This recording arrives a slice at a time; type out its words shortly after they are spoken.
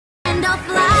I'll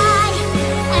fly,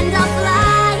 and I'll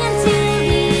fly until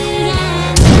the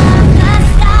end of the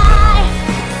sky.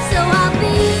 So I'll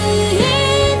be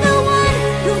the one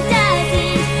who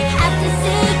doesn't have to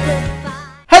say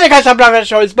goodbye. Hello guys, I'm Brony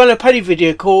Shoutouts. It's my Little Midi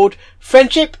video called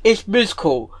Friendship is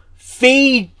Musical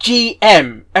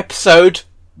VGM Episode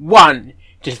 1.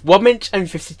 Just 1 minute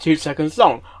and 52 seconds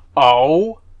long.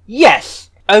 Oh yes!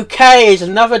 Okay, it's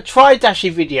another Try Dashy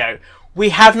video.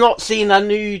 We have not seen a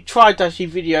new Try Dashy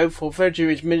video for Friendship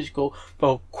is Musical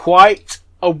for quite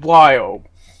a while.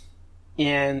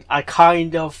 And I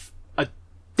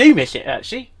do miss it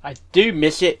actually. I do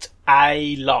miss it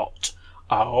a lot.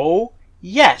 Oh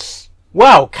yes!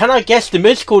 Well, can I guess the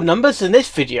musical numbers in this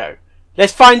video?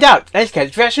 Let's find out. Let's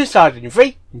get the reaction started in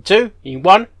 3, 2,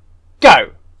 1,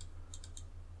 go!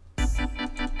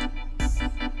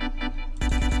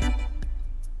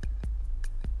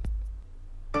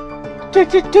 I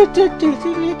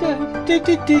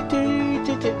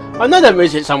know that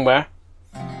music somewhere.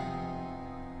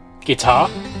 Guitar.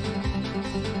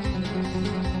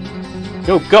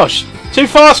 Oh gosh, too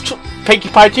fast, Pinkie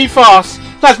Pie, too fast.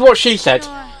 That's what she said.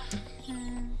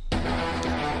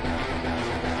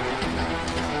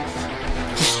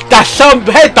 That's some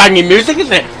headbanging music,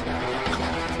 isn't it?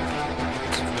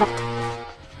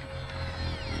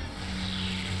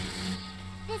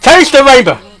 Taste the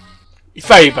rainbow. It's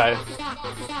very bad.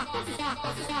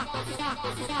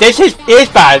 This is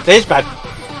bad. This is bad.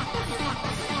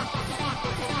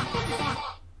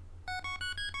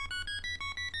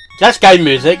 That's game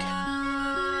music.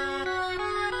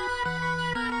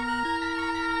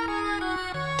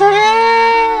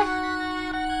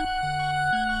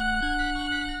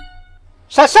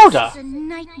 Is that Zelda? This is a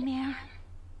nightmare.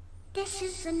 This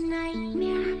is a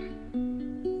nightmare.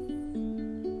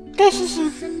 This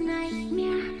is a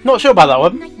nightmare. Not sure about that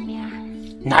one.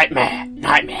 Nightmare.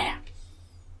 Nightmare.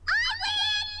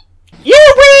 You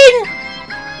win!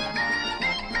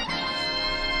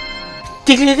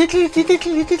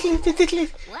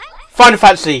 Final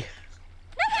Fantasy.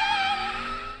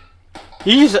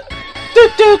 You use it.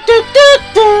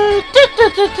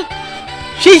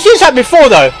 She's used that before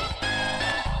though.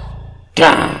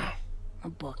 A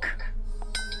book.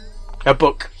 A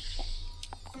book.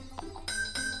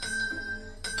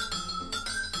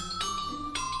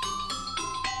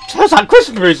 Sounds like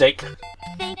Christmas music.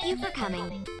 Thank you for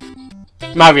coming.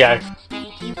 Mario.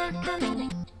 Thank you for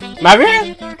coming. Mario? Thank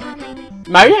you for coming.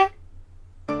 Mario?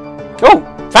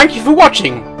 Oh, thank you for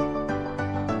watching.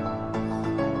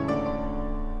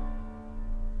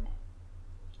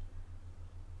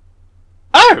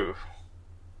 Oh!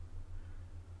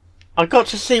 I got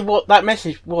to see what that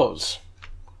message was.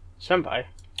 Senpai.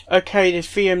 Okay, this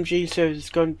VMG server is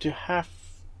going to have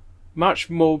much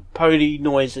more pony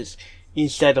noises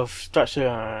instead of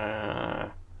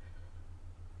structure.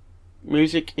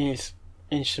 Music is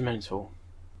instrumental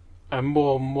and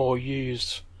more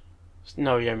use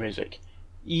scenario music.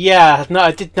 Yeah, no,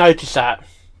 I did notice that.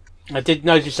 I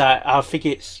think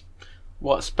it's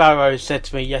what Sparrow said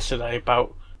to me yesterday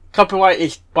about copyright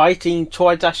is biting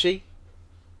Try Dashy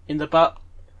in the butt,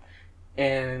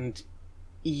 and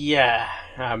yeah,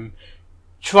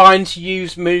 trying to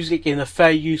use music in a fair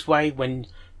use way when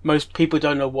most people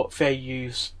don't know what fair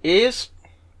use is,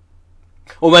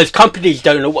 or most companies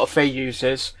don't know what fair use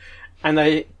is, and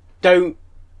they don't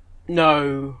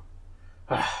know.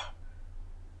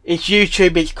 It's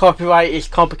YouTube, it's copyright, it's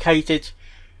complicated,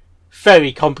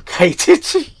 very complicated,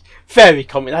 very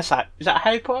complicated. Is that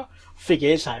Harry Potter? I think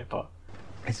it is Harry Potter.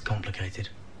 It's complicated.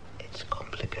 It's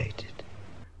complicated.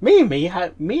 Me and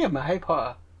my Harry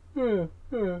Potter.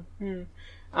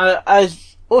 I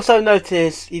also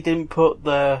noticed he didn't put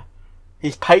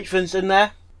his patrons in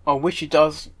there. I wish he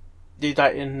does do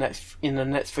that in the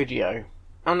next video.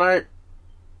 And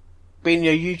being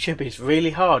a YouTuber is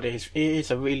really hard. It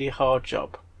is a really hard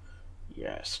job.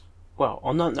 Yes. Well,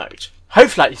 on that note,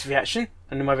 hope you like this reaction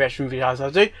and my reaction videos I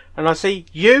do, and I'll see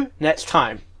you next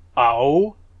time.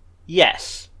 Oh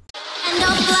yes. And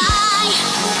I'll fly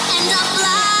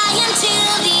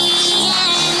until the